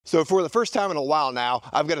So for the first time in a while now,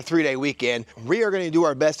 I've got a 3-day weekend. We are going to do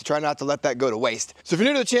our best to try not to let that go to waste. So if you're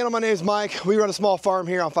new to the channel, my name is Mike. We run a small farm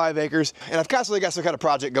here on 5 acres, and I've constantly got some kind of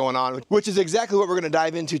project going on, which is exactly what we're going to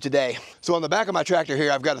dive into today. So on the back of my tractor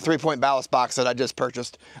here, I've got a 3-point ballast box that I just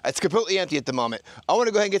purchased. It's completely empty at the moment. I want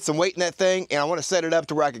to go ahead and get some weight in that thing, and I want to set it up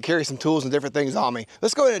to where I can carry some tools and different things on me.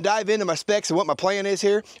 Let's go ahead and dive into my specs and what my plan is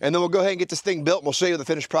here, and then we'll go ahead and get this thing built, and we'll show you the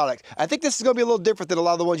finished product. I think this is going to be a little different than a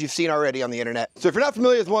lot of the ones you've seen already on the internet. So if you're not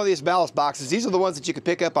familiar with one of these ballast boxes, these are the ones that you can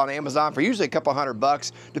pick up on Amazon for usually a couple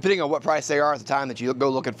 $100, depending on what price they are at the time that you go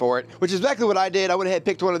looking for it, which is exactly what I did. I went ahead and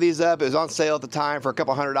picked one of these up. It was on sale at the time for a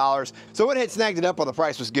couple $100. So I went ahead and snagged it up while the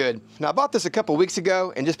price was good. Now I bought this a couple weeks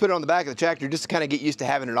ago and just put it on the back of the tractor just to kind of get used to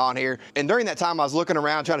having it on here. And during that time I was looking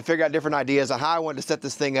around trying to figure out different ideas on how I wanted to set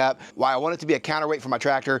this thing up, why I want it to be a counterweight for my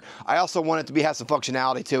tractor. I also want it to have some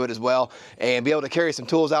functionality to it as well and be able to carry some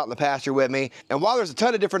tools out in the pasture with me. And while there's a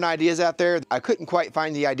ton of different ideas out there, I couldn't quite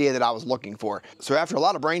find the idea that I was looking for. So after a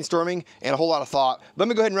lot of brainstorming and a whole lot of thought, let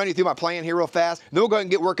me go ahead and run you through my plan here real fast. Then we'll go ahead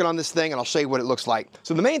and get working on this thing and I'll show you what it looks like.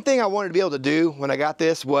 So the main thing I wanted to be able to do when I got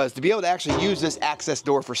this was to be able to actually use this access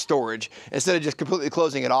door for storage instead of just completely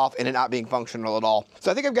closing it off and it not being functional at all.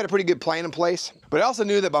 So I think I've got a pretty good plan in place, but I also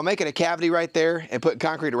knew that by making a cavity right there and putting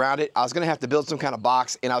concrete around it, I was going to have to build some kind of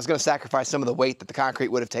box and I was going to sacrifice some of the weight that the concrete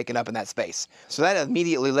would have taken up in that space. So that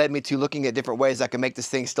immediately led me to looking at different ways I could make this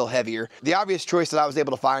thing still heavier. The obvious choice that I was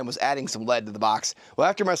able to find was adding some lead to the box. Well,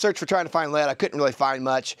 after my search for trying to find lead, I couldn't really find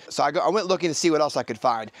much. So I went looking to see what else I could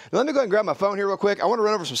find. Now let me go ahead and grab my phone here real quick. I want to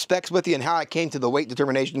run over some specs with you and how I came to the weight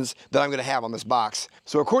determinations that I'm going to have on this box.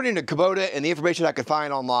 So according to Kubota and the information I could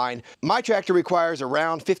find online, my tractor requires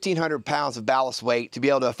around 1,500 pounds of ballast weight to be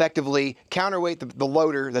able to effectively counterweight the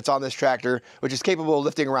loader that's on this tractor, which is capable of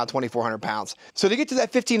lifting around 2,400 pounds. So to get to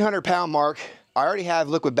that 1,500 pound mark, I already have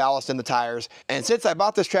liquid ballast in the tires, and since I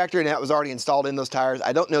bought this tractor and that was already installed in those tires,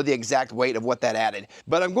 I don't know the exact weight of what that added,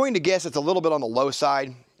 but I'm going to guess it's a little bit on the low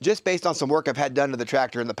side, just based on some work I've had done to the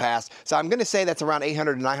tractor in the past. So I'm gonna say that's around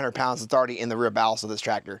 800 to 900 pounds that's already in the rear ballast of this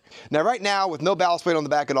tractor. Now right now, with no ballast weight on the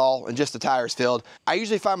back at all and just the tires filled, I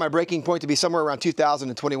usually find my breaking point to be somewhere around 2,000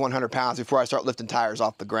 to 2,100 pounds before I start lifting tires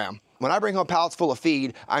off the ground. When I bring home pallets full of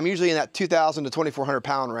feed, I'm usually in that 2,000 to 2,400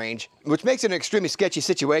 pound range, which makes it an extremely sketchy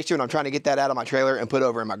situation when I'm trying to get that out of my trailer and put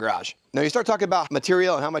over in my garage. Now you start talking about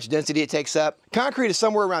material and how much density it takes up. Concrete is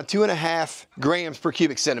somewhere around 2.5 grams per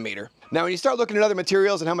cubic centimeter. Now when you start looking at other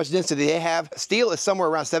materials and how much density they have, steel is somewhere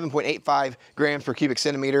around 7.85 grams per cubic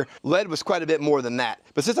centimeter. Lead was quite a bit more than that.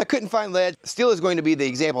 But since I couldn't find lead, steel is going to be the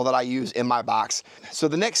example that I use in my box. So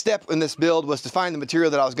the next step in this build was to find the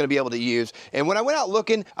material that I was going to be able to use. And when I went out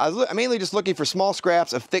looking, I'm mainly just looking for small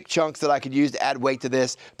scraps of thick chunks that I could use to add weight to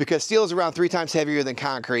this, because steel is around 3 times heavier than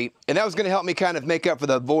concrete. And that was going to help me kind of make up for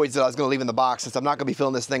the voids that I was going to leave in the box, since I'm not going to be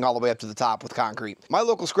filling this thing all the way up to the top with concrete. My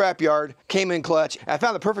local scrap yard came in clutch, and I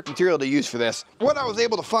found the perfect material to use for this. What I was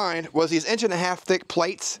able to find was these 1.5 inch thick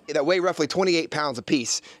plates that weigh roughly 28 pounds a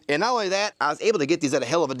piece. And not only that, I was able to get these at a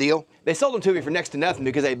hell of a deal. They sold them to me for next to nothing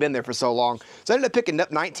because they'd been there for so long. So I ended up picking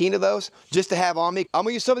up 19 of those just to have on me. I'm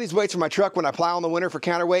gonna use some of these weights for my truck when I plow in the winter for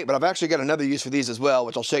counterweight, but I've actually got another use for these as well,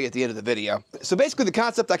 which I'll show you at the end of the video. So basically the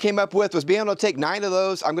concept I came up with was being able to take 9 of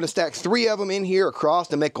those. I'm gonna stack 3 of them in here across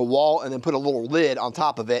to make a wall and then put a little lid on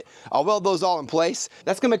top of it. I'll weld those all in place.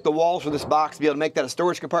 That's gonna make the walls for this box to be able to make that a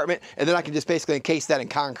storage compartment, and then I can just basically encase that in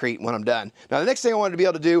concrete when I'm done. Now the next thing I wanted to be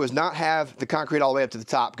able to do was not have the concrete all the way up to the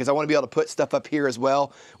top, because I want to be able to put stuff up here as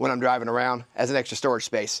well when I'm driving around as an extra storage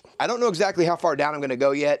space. I don't know exactly how far down I'm going to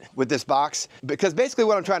go yet with this box, because basically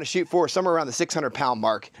what I'm trying to shoot for is somewhere around the 600 pound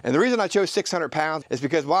mark. And the reason I chose 600 pounds is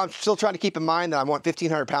because while I'm still trying to keep in mind that I want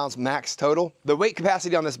 1,500 pounds max total, the weight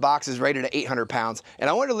capacity on this box is rated at 800 pounds. And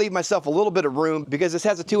I wanted to leave myself a little bit of room, because this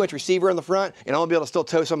has a 2-inch receiver in the front and I want to be able to still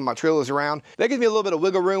tow some of my trailers around. That gives me a little bit of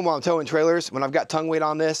wiggle room while I'm towing trailers when I've got tongue weight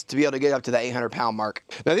on this to be able to get up to that 800 pound mark.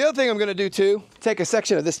 Now the other thing I'm going to do too, take a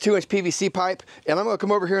section of this 2-inch PVC pipe, and I'm going to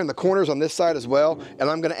come over here in the corners on this side as well, and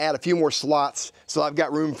I'm going to add a few more slots so I've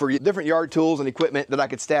got room for different yard tools and equipment that I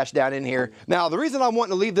could stash down in here. Now the reason I'm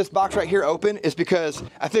wanting to leave this box right here open is because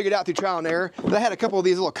I figured out through trial and error that I had a couple of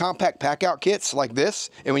these little compact pack out kits like this,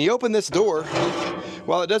 and when you open this door,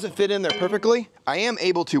 while it doesn't fit in there perfectly, I am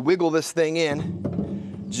able to wiggle this thing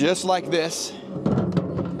in just like this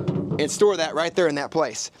and store that right there in that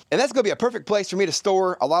place. And that's gonna be a perfect place for me to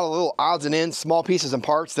store a lot of little odds and ends, small pieces and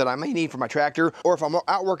parts that I may need for my tractor, or if I'm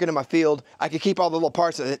out working in my field, I can keep all the little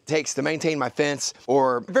parts that it takes to maintain my fence,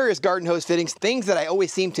 or various garden hose fittings, things that I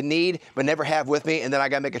always seem to need but never have with me, and then I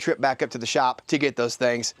gotta make a trip back up to the shop to get those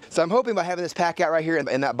things. So I'm hoping by having this pack out right here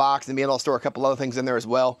in that box and being able to store a couple other things in there as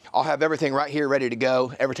well, I'll have everything right here ready to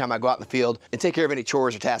go every time I go out in the field and take care of any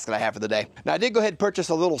chores or tasks that I have for the day. Now I did go ahead and purchase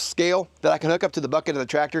a little scale that I can hook up to the bucket of the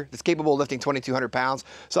tractor that's capable of lifting 2,200 pounds.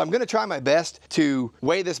 So I'm gonna try my best to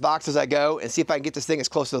weigh this box as I go and see if I can get this thing as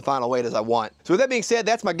close to the final weight as I want. So with that being said,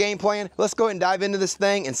 that's my game plan. Let's go ahead and dive into this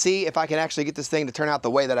thing and see if I can actually get this thing to turn out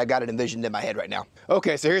the way that I got it envisioned in my head right now.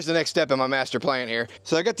 Okay, so here's the next step in my master plan here.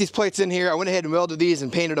 So I got these plates in here. I went ahead and welded these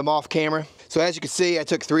and painted them off camera. So as you can see, I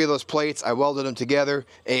took 3 of those plates, I welded them together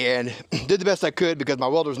and did the best I could because my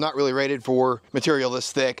welder's not really rated for material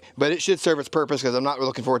this thick, but it should serve its purpose because I'm not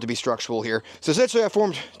looking for it to be structural here. So essentially I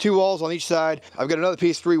formed 2 walls on each side. I've got another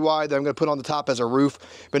piece 3 wide that I'm gonna put on the top as a roof.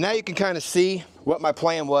 But now you can kind of see what my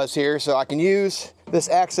plan was here. So I can use this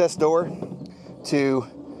access door to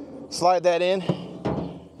slide that in,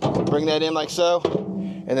 bring that in like so,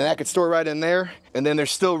 and then I could store right in there. And then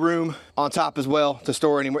there's still room on top as well to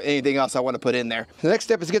store anything else I want to put in there. The next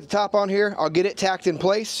step is to get the top on here. I'll get it tacked in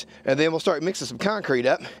place, and then we'll start mixing some concrete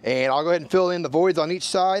up. And I'll go ahead and fill in the voids on each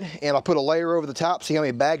side, and I'll put a layer over the top, see how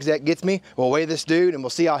many bags that gets me. We'll weigh this dude, and we'll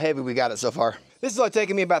see how heavy we got it so far. This is only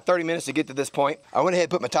taking me about 30 minutes to get to this point. I went ahead and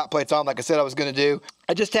put my top plates on like I said I was gonna do.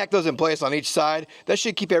 I just tacked those in place on each side. That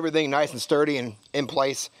should keep everything nice and sturdy and in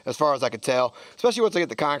place as far as I could tell. Especially once I get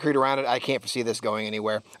the concrete around it, I can't foresee this going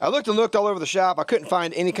anywhere. I looked and looked all over the shop. I couldn't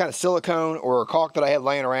find any kind of silicone or caulk that I had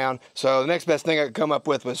laying around. So the next best thing I could come up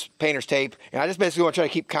with was painter's tape. And I just basically want to try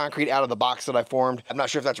to keep concrete out of the box that I formed. I'm not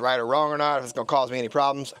sure if that's right or wrong or not, if it's gonna cause me any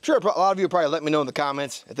problems. I'm sure a lot of you will probably let me know in the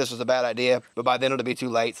comments if this was a bad idea, but by then it'll be too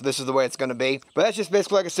late. So this is the way it's gonna be. But that's just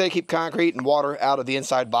basically, like I said, keep concrete and water out of the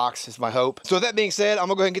inside box is my hope. So with that being said, I'm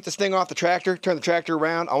gonna go ahead and get this thing off the tractor, turn the tractor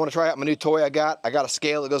around. I want to try out my new toy I got. I got a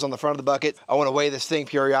scale that goes on the front of the bucket. I want to weigh this thing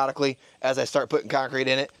periodically as I start putting concrete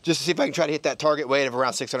in it, just to see if I can try to hit that target weight of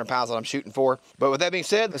around 600 pounds that I'm shooting for. But with that being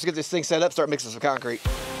said, let's get this thing set up, start mixing some concrete.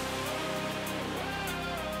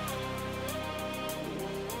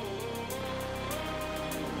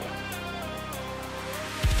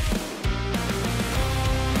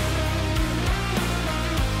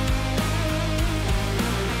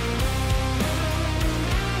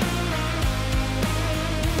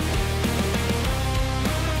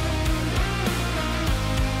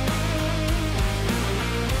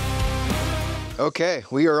 Okay,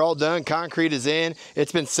 we are all done. Concrete is in.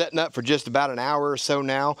 It's been setting up for just about an hour or so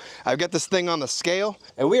now. I've got this thing on the scale,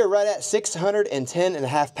 and we are right at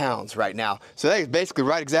 610.5 pounds right now. So that is basically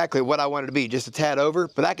right exactly what I wanted to be, just a tad over,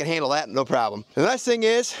 but I can handle that, no problem. The nice thing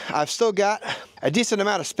is, I've still got a decent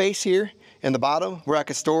amount of space here in the bottom where I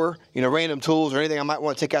could store, random tools or anything I might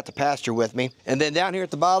want to take out to pasture with me. And then down here at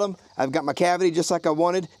the bottom, I've got my cavity just like I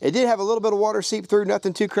wanted. It did have a little bit of water seep through,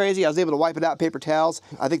 nothing too crazy. I was able to wipe it out with paper towels.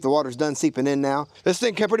 I think the water's done seeping in now. This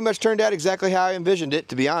thing pretty much turned out exactly how I envisioned it,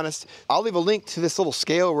 to be honest. I'll leave a link to this little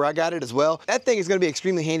scale where I got it as well. That thing is going to be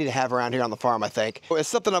extremely handy to have around here on the farm, I think. It's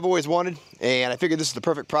something I've always wanted, and I figured this is the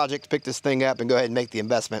perfect project to pick this thing up and go ahead and make the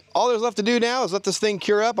investment. All there's left to do now is let this thing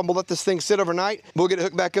cure up. I'm going to let this thing sit overnight. We'll get it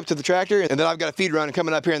hooked back up to the tractor, and then I've got a feed run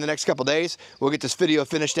coming up here in the next couple days. We'll get this video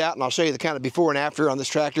finished out, and I'll show you the kind of before and after on this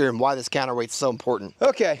tractor and why this counterweight's so important.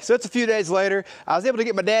 Okay, so it's a few days later. I was able to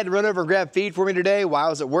get my dad to run over and grab feed for me today while I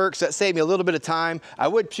was at work, so that saved me a little bit of time. I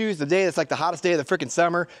would choose the day that's like the hottest day of the freaking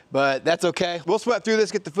summer, but that's okay. We'll sweat through this,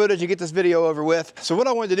 get the footage, and get this video over with. So what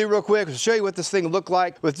I wanted to do real quick was show you what this thing looked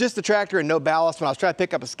like with just the tractor and no ballast when I was trying to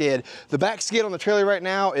pick up a skid. The back skid on the trailer right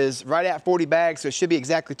now is right at 40 bags, so it should be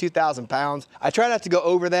exactly 2,000 pounds. I try not to go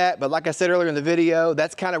over that, but like I said earlier in the video,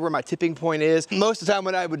 that's kind of where my tipping point is. Most of the time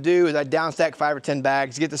what I would do is I'd downstack 5 or 10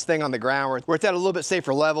 bags, get this thing on the ground where it's at a little bit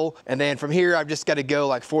safer level, and then from here I've just got to go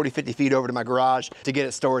like 40, 50 feet over to my garage to get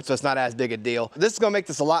it stored, so it's not as big a deal. This is going to make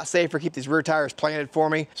this a lot safer, keep these rear tires planted for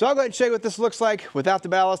me. So I'll go ahead and show you what this looks like without the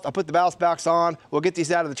ballast. I'll put the ballast box on, we'll get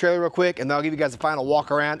these out of the trailer real quick, and then I'll give you guys a final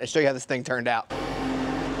walk around and show you how this thing turned out.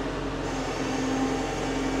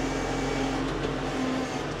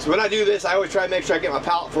 So when I do this, I always try to make sure I get my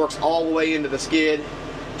pallet forks all the way into the skid.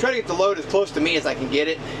 Try to get the load as close to me as I can get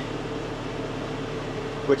it,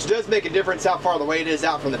 which does make a difference how far the weight is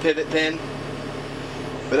out from the pivot pin.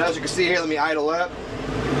 But as you can see here, let me idle up.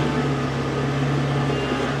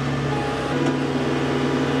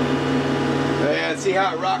 And see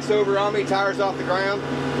how it rocks over on me, tires off the ground.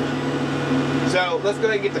 So let's go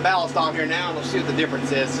ahead and get the ballast on here now, and we'll see what the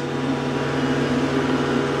difference is.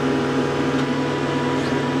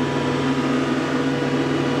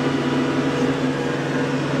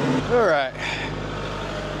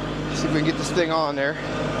 thing on there.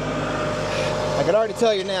 I can already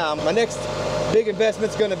tell you now, my next big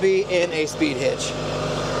investment's gonna be in a speed hitch.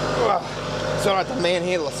 Ugh, so I don't have to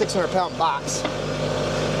manhandle a 600-pound box.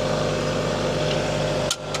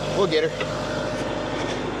 We'll get her.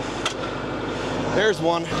 There's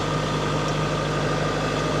one.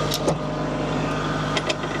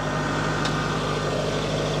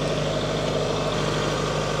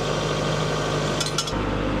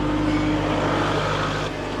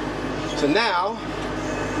 So now,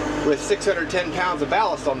 with 610 pounds of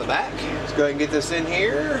ballast on the back, let's go ahead and get this in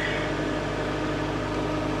here.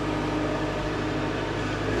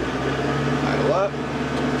 Idle up.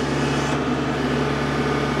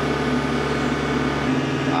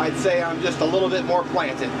 I'd say I'm just a little bit more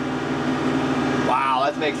planted. Wow,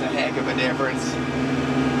 that makes a heck of a difference.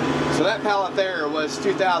 So that pallet there was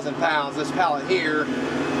 2,000 pounds. This pallet here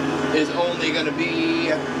is only going to be,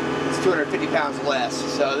 it's 250 pounds less.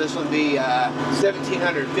 So this will be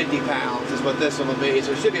 1,750 pounds is what this one will be.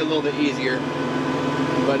 So it should be a little bit easier.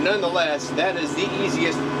 But nonetheless, that is the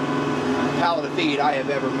easiest pallet of feed I have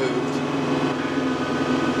ever moved.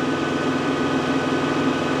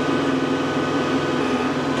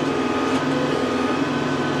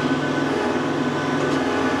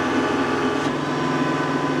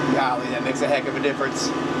 Golly, that makes a heck of a difference.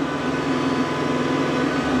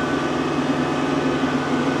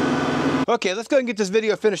 Okay, let's go ahead and get this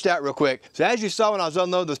video finished out real quick. So as you saw when I was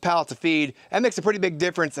unloading those pallets of feed, that makes a pretty big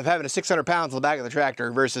difference of having a 600 pounds on the back of the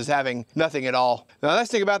tractor versus having nothing at all. Now the nice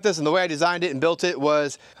thing about this and the way I designed it and built it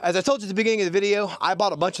was, as I told you at the beginning of the video, I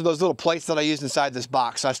bought a bunch of those little plates that I used inside this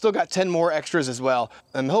box. So I still got 10 more extras as well.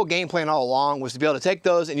 And the whole game plan all along was to be able to take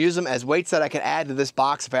those and use them as weights that I can add to this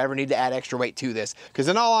box if I ever need to add extra weight to this. Because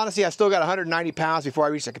in all honesty, I still got 190 pounds before I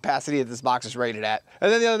reach the capacity that this box is rated at. And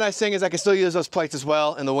then the other nice thing is I can still use those plates as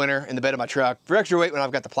well in the winter in the bed of my truck for extra weight when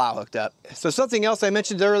I've got the plow hooked up. So something else I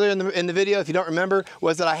mentioned earlier in the video, if you don't remember,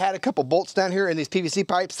 was that I had a couple bolts down here in these PVC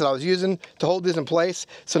pipes that I was using to hold these in place.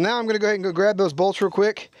 So now I'm gonna go ahead and go grab those bolts real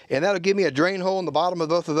quick, and that'll give me a drain hole in the bottom of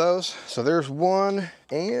both of those. So there's one,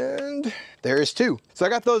 and there's two. So I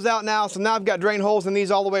got those out now, so now I've got drain holes in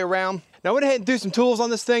these all the way around. Now I went ahead and threw some tools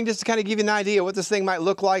on this thing just to kind of give you an idea what this thing might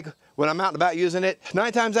look like when I'm out and about using it.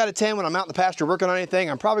 9 times out of 10 when I'm out in the pasture working on anything,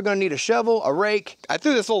 I'm probably gonna need a shovel, a rake. I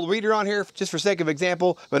threw this little weeder on here just for sake of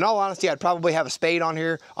example, but in all honesty, I'd probably have a spade on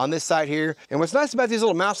here, on this side here. And what's nice about these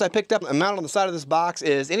little mounts I picked up and mounted on the side of this box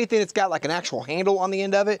is anything that's got like an actual handle on the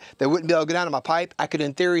end of it that wouldn't be able to go down to my pipe, I could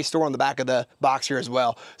in theory store on the back of the box here as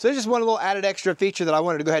well. So there's just one little added extra feature that I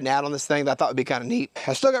wanted to go ahead and add on this thing that I thought would be kind of neat.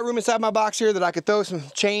 I still got room inside my box here that I could throw some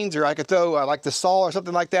chains, or I could throw like the saw or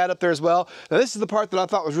something like that up there as well. Now this is the part that I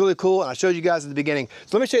thought was really cool, and I showed you guys at the beginning.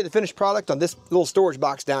 So let me show you the finished product on this little storage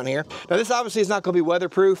box down here. Now this obviously is not going to be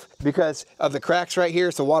weatherproof because of the cracks right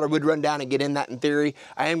here, so water would run down and get in that in theory.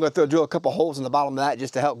 I am going to drill a couple holes in the bottom of that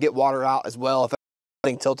just to help get water out as well if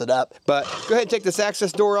everything tilted up. But go ahead and take this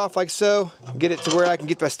access door off like so, get it to where I can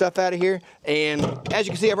get my stuff out of here. And as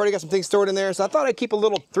you can see, I've already got some things stored in there, so I thought I'd keep a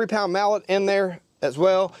little 3-pound mallet in there as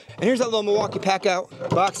well. And here's that little Milwaukee pack out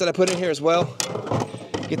box that I put in here as well.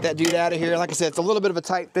 Get that dude out of here. Like I said, it's a little bit of a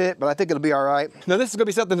tight fit, but I think it'll be all right. Now this is gonna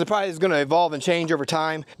be something that probably is gonna evolve and change over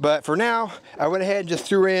time, but for now, I went ahead and just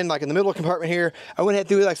threw in, like in the middle compartment here, I went ahead and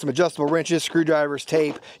threw like some adjustable wrenches, screwdrivers,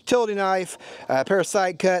 tape, utility knife, a pair of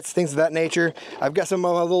side cuts, things of that nature. I've got some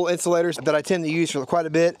of my little insulators that I tend to use for quite a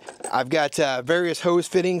bit. I've got various hose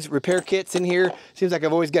fittings, repair kits in here. Seems like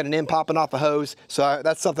I've always got an end popping off a hose, so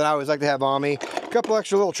that's something I always like to have on me. A couple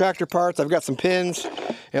extra little tractor parts. I've got some pins,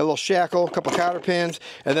 and a little shackle, a couple cotter pins,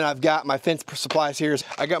 and then I've got my fence supplies here.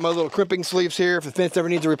 I got my little crimping sleeves here if the fence ever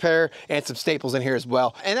needs a repair, and some staples in here as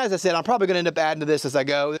well. And as I said, I'm probably gonna end up adding to this as I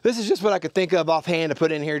go. This is just what I could think of offhand to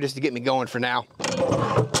put in here just to get me going for now.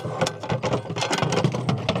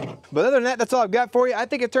 But other than that, that's all I've got for you. I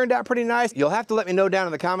think it turned out pretty nice. You'll have to let me know down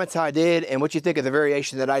in the comments how I did and what you think of the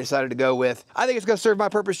variation that I decided to go with. I think it's gonna serve my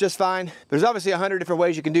purpose just fine. There's obviously 100 different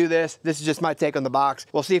ways you can do this. This is just my take on the box.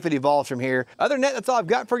 We'll see if it evolves from here. Other than that, that's all I've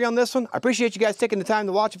got for you on this one. I appreciate you guys taking the time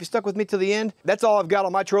to watch. If you stuck with me till the end, that's all I've got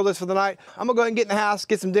on my chore list for the night. I'm gonna go ahead and get in the house,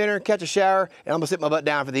 get some dinner, catch a shower, and I'm gonna sit my butt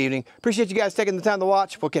down for the evening. Appreciate you guys taking the time to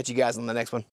watch. We'll catch you guys on the next one.